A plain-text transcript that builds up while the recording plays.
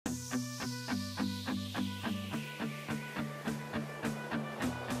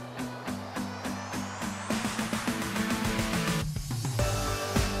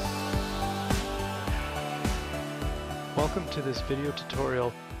to this video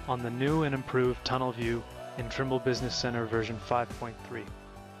tutorial on the new and improved tunnel view in Trimble Business Center version 5.3.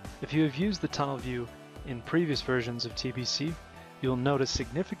 If you have used the tunnel view in previous versions of TBC, you'll notice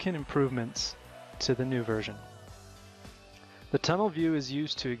significant improvements to the new version. The tunnel view is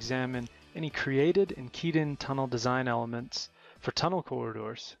used to examine any created and keyed in tunnel design elements for tunnel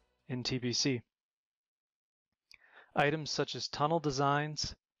corridors in TBC. Items such as tunnel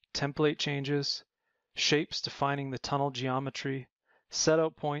designs, template changes, shapes defining the tunnel geometry,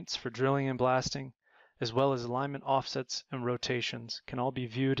 setout points for drilling and blasting, as well as alignment offsets and rotations can all be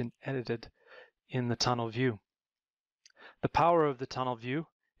viewed and edited in the tunnel view. The power of the tunnel view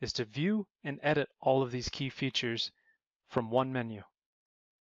is to view and edit all of these key features from one menu.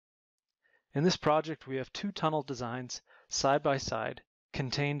 In this project, we have two tunnel designs side by side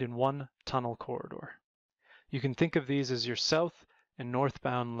contained in one tunnel corridor. You can think of these as your south and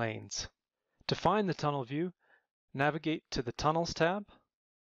northbound lanes. To find the tunnel view, navigate to the Tunnels tab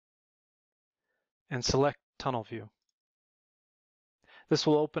and select Tunnel View. This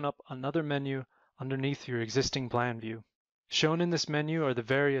will open up another menu underneath your existing plan view. Shown in this menu are the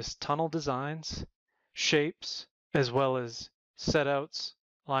various tunnel designs, shapes, as well as setouts,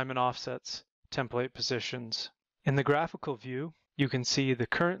 alignment offsets, template positions. In the graphical view, you can see the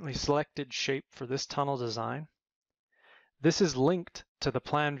currently selected shape for this tunnel design. This is linked to the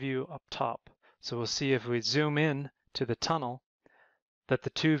plan view up top. So we'll see if we zoom in to the tunnel that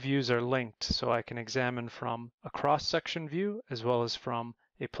the two views are linked, so I can examine from a cross-section view as well as from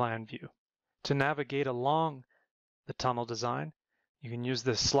a plan view. To navigate along the tunnel design, you can use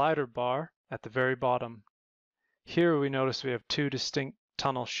the slider bar at the very bottom. Here we notice we have two distinct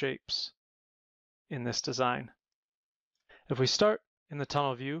tunnel shapes in this design. If we start in the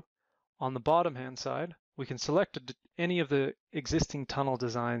tunnel view, on the bottom hand side, we can select any of the existing tunnel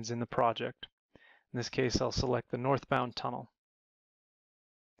designs in the project. In this case, I'll select the northbound tunnel.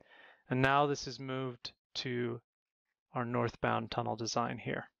 And now this is moved to our northbound tunnel design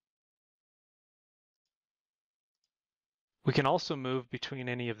here. We can also move between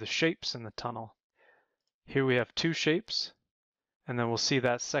any of the shapes in the tunnel. Here we have two shapes, and then we'll see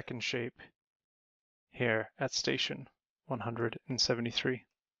that second shape here at station 173.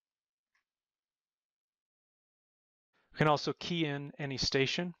 We can also key in any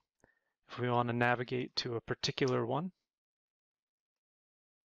station if we want to navigate to a particular one.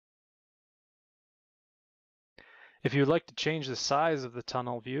 If you'd like to change the size of the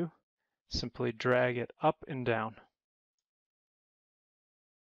tunnel view, simply drag it up and down.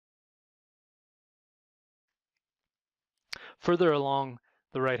 Further along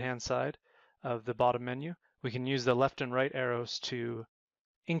the right-hand side of the bottom menu, we can use the left and right arrows to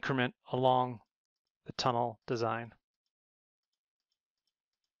increment along the tunnel design.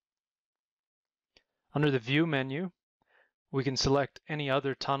 Under the View menu, we can select any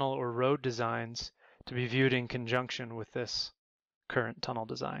other tunnel or road designs to be viewed in conjunction with this current tunnel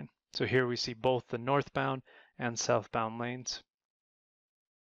design. So here we see both the northbound and southbound lanes.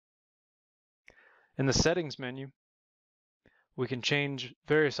 In the Settings menu, we can change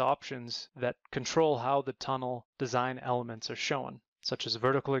various options that control how the tunnel design elements are shown, such as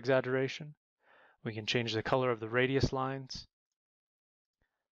vertical exaggeration. We can change the color of the radius lines,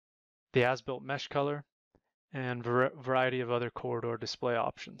 the as-built mesh color, and variety of other corridor display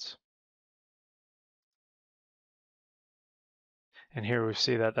options. And here we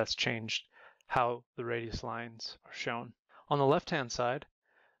see that that's changed how the radius lines are shown. On the left-hand side,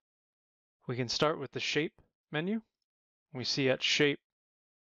 we can start with the Shape menu. We see at Shape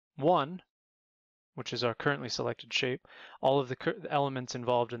 1, which is our currently selected shape, all of the elements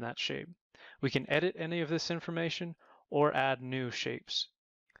involved in that shape. We can edit any of this information or add new shapes.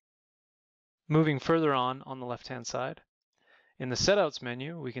 Moving further on the left-hand side, in the Setouts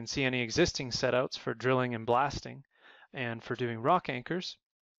menu, we can see any existing setouts for drilling and blasting and for doing rock anchors.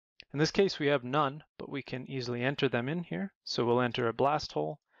 In this case, we have none, but we can easily enter them in here. So we'll enter a blast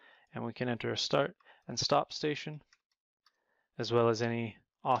hole, and we can enter a start and stop station, as well as any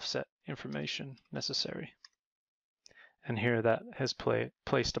offset information necessary. And here that has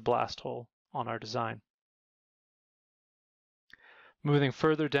placed a blast hole on our design. Moving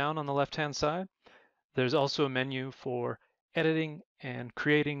further down on the left-hand side, there's also a menu for editing and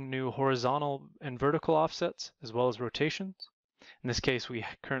creating new horizontal and vertical offsets, as well as rotations. In this case, we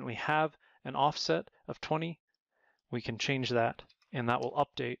currently have an offset of 20. We can change that, and that will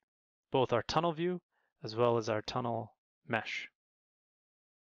update both our tunnel view as well as our tunnel mesh.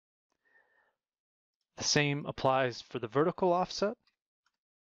 The same applies for the vertical offset.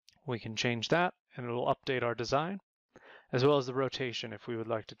 We can change that, and it will update our design, as well as the rotation if we would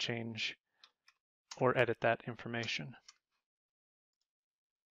like to change or edit that information.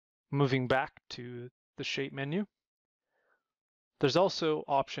 Moving back to the shape menu, there's also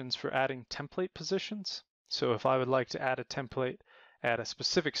options for adding template positions. So if I would like to add a template at a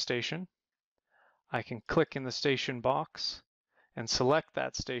specific station, I can click in the station box and select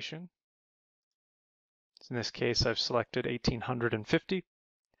that station. In this case, I've selected 1850,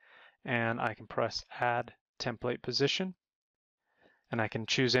 and I can press Add Template Position, and I can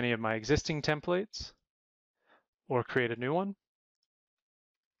choose any of my existing templates or create a new one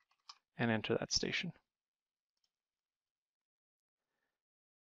and enter that station.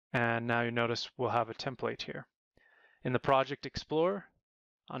 And now you notice we'll have a template here. In the Project Explorer,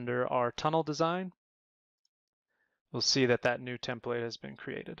 under our tunnel design, we'll see that that new template has been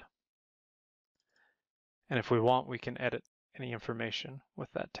created. And if we want, we can edit any information with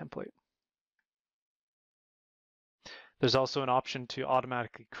that template. There's also an option to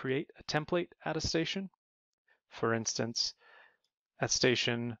automatically create a template at a station. For instance, at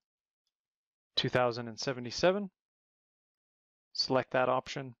station 2077, select that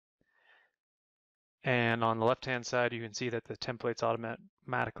option. And on the left-hand side, you can see that the template's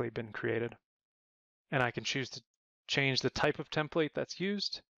automatically been created. And I can choose to change the type of template that's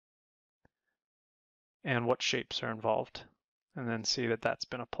used and what shapes are involved, and then see that that's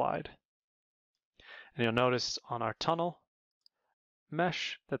been applied. And you'll notice on our tunnel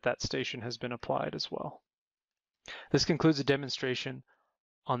mesh that that station has been applied as well. This concludes a demonstration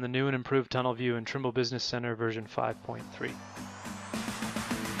on the new and improved tunnel view in Trimble Business Center version 5.3.